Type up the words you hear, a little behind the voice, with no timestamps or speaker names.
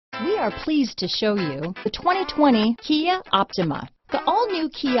We are pleased to show you the 2020 Kia Optima. The all-new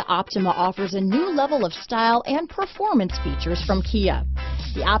Kia Optima offers a new level of style and performance features from Kia.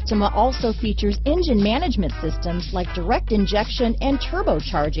 The Optima also features engine management systems like direct injection and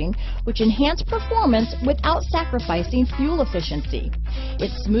turbocharging, which enhance performance without sacrificing fuel efficiency.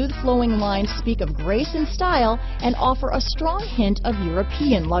 Its smooth flowing lines speak of grace and style and offer a strong hint of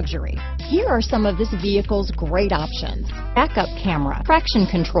European luxury. Here are some of this vehicle's great options: backup camera, traction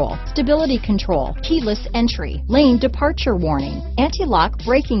control, stability control, keyless entry, lane departure warning, anti-lock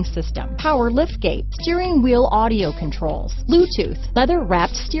braking system, power liftgate, steering wheel audio controls, Bluetooth,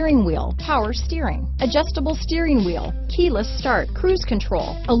 leather-wrapped steering wheel, power steering, adjustable steering wheel, keyless start, cruise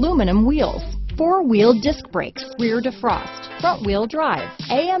control, aluminum wheels, four-wheel disc brakes, rear defrost, front-wheel drive,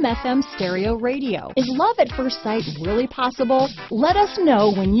 AM/FM stereo radio. Is love at first sight really possible? Let us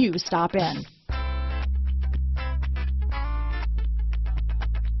know when you stop in.